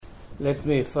Let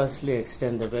me firstly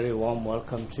extend a very warm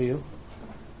welcome to you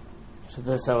to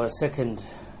this, our second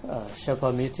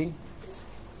Sherpa meeting.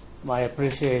 My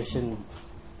appreciation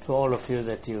to all of you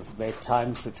that you've made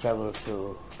time to travel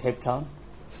to Cape Town.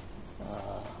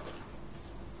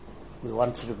 We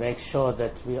wanted to make sure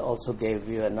that we also gave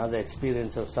you another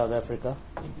experience of South Africa.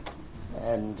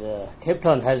 And Cape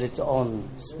Town has its own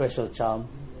special charm.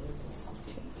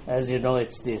 As you know,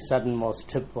 it's the southernmost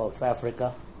tip of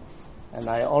Africa. And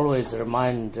I always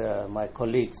remind my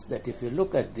colleagues that if you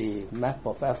look at the map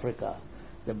of Africa,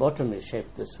 the bottom is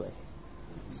shaped this way.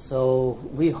 So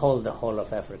we hold the whole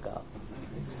of Africa.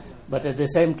 But at the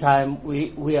same time,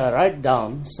 we are right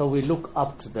down, so we look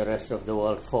up to the rest of the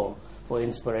world for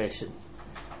inspiration.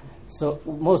 So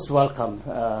most welcome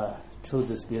to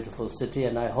this beautiful city,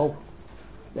 and I hope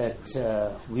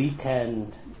that we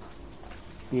can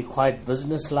be quite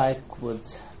businesslike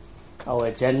with our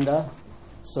agenda,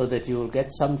 so that you will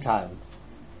get some time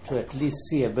to at least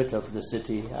see a bit of the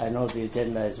city. I know the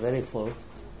agenda is very full,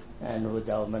 and with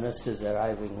our ministers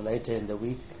arriving later in the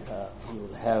week, you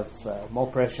will have more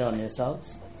pressure on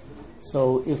yourselves.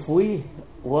 So if we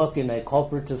work in a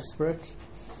cooperative spirit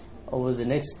over the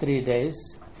next 3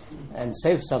 days and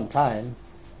save some time,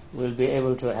 we'll be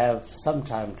able to have some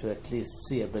time to at least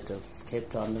see a bit of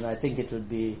Cape Town. And I think it would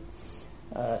be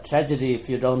a tragedy if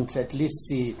you don't at least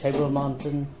see Table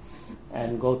Mountain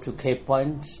and go to Cape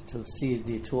Point to see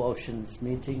the two oceans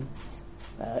meeting,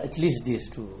 at least these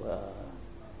two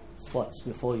spots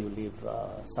before you leave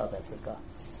South Africa.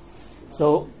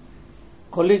 So,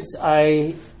 colleagues,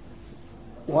 I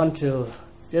want to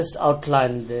just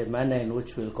outline the manner in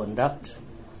which we'll conduct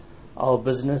our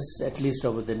business, at least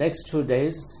over the next 2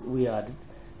 days. We are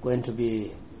going to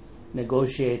be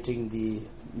negotiating the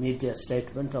media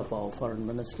statement of our foreign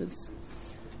ministers.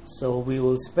 So we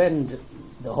will spend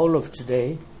the whole of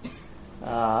today.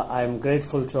 I'm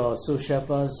grateful to our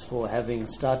Sous-Sherpas for having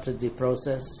started the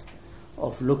process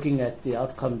of looking at the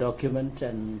outcome document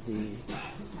and the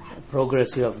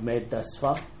progress you have made thus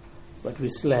far. But we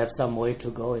still have some way to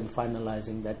go in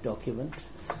finalizing that document.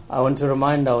 I want to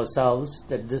remind ourselves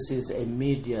that this is a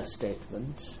media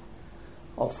statement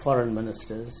of foreign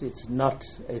ministers. It's not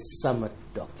a summit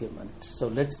document. So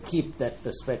let's keep that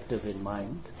perspective in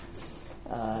mind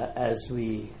as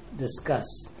we discuss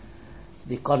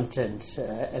the content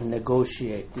and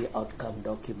negotiate the outcome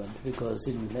document, because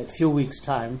in a few weeks'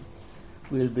 time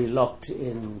we'll be locked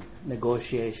in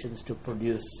negotiations to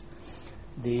produce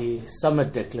the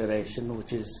summit declaration,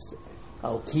 which is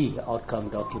our key outcome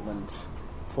document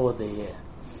for the year.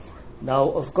 Now,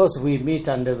 of course, we meet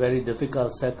under very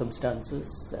difficult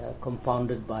circumstances,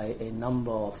 compounded by a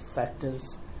number of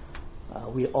factors.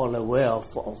 We're all aware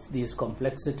of these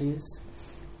complexities.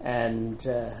 And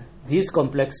these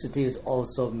complexities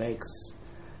also makes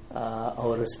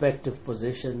our respective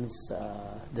positions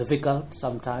difficult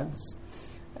sometimes.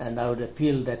 And I would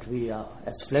appeal that we are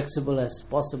as flexible as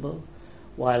possible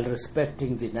while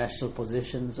respecting the national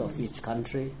positions of each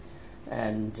country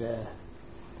and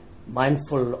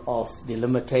mindful of the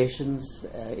limitations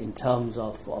in terms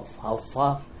of how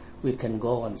far we can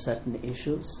go on certain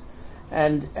issues.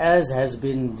 And as has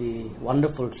been the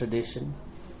wonderful tradition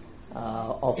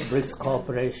of BRICS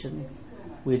cooperation,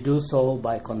 we do so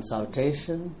by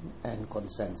consultation and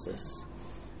consensus.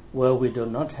 Where we do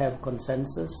not have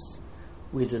consensus,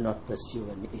 we do not pursue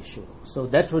an issue. So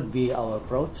that would be our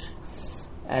approach.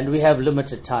 And we have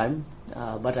limited time,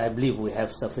 but I believe we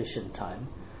have sufficient time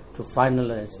to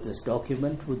finalize this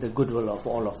document with the goodwill of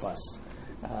all of us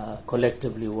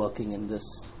collectively working in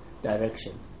this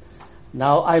direction.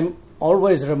 Now, I'm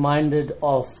always reminded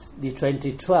of the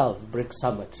 2012 BRICS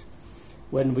Summit,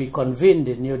 when we convened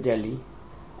in New Delhi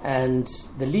and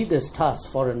the leaders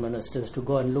tasked foreign ministers to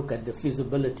go and look at the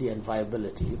feasibility and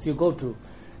viability. If you go to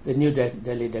the New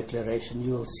Delhi Declaration,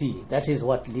 you will see that is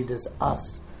what leaders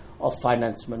asked of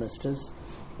finance ministers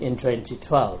in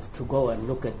 2012, to go and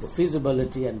look at the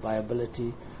feasibility and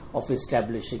viability of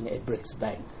establishing a BRICS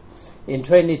bank. In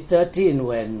 2013,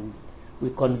 when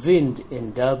we convened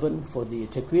in Durban for the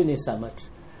eThekwini Summit,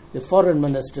 the foreign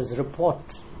ministers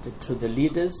reported to the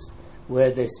leaders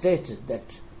where they stated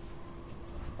that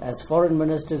as foreign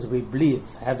ministers we believe,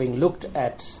 having looked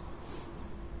at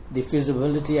the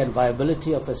feasibility and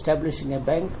viability of establishing a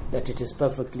bank, that it is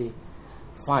perfectly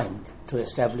fine to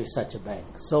establish such a bank.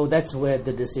 So that's where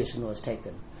the decision was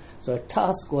taken. So a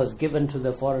task was given to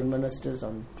the foreign ministers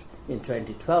in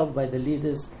 2012 by the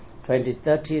leaders.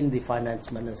 2013, the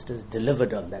finance ministers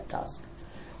delivered on that task.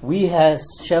 We as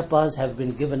Sherpas have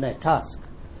been given a task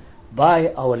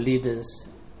by our leaders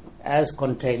as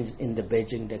contained in the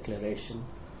Beijing Declaration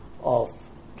of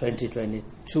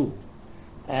 2022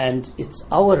 And it's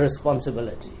our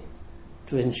responsibility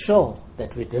to ensure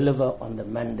that we deliver on the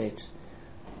mandate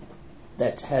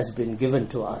that has been given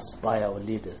to us by our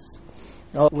leaders.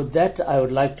 Now, with that, I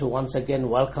would like to once again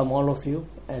welcome all of you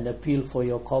and appeal for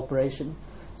your cooperation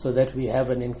so that we have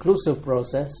an inclusive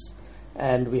process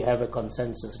and we have a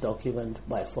consensus document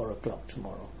by 4 o'clock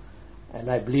tomorrow. And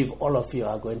I believe all of you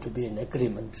are going to be in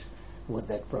agreement with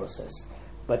that process.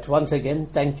 But once again,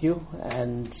 thank you,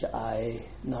 and I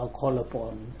now call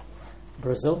upon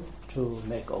Brazil to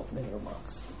make opening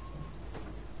remarks.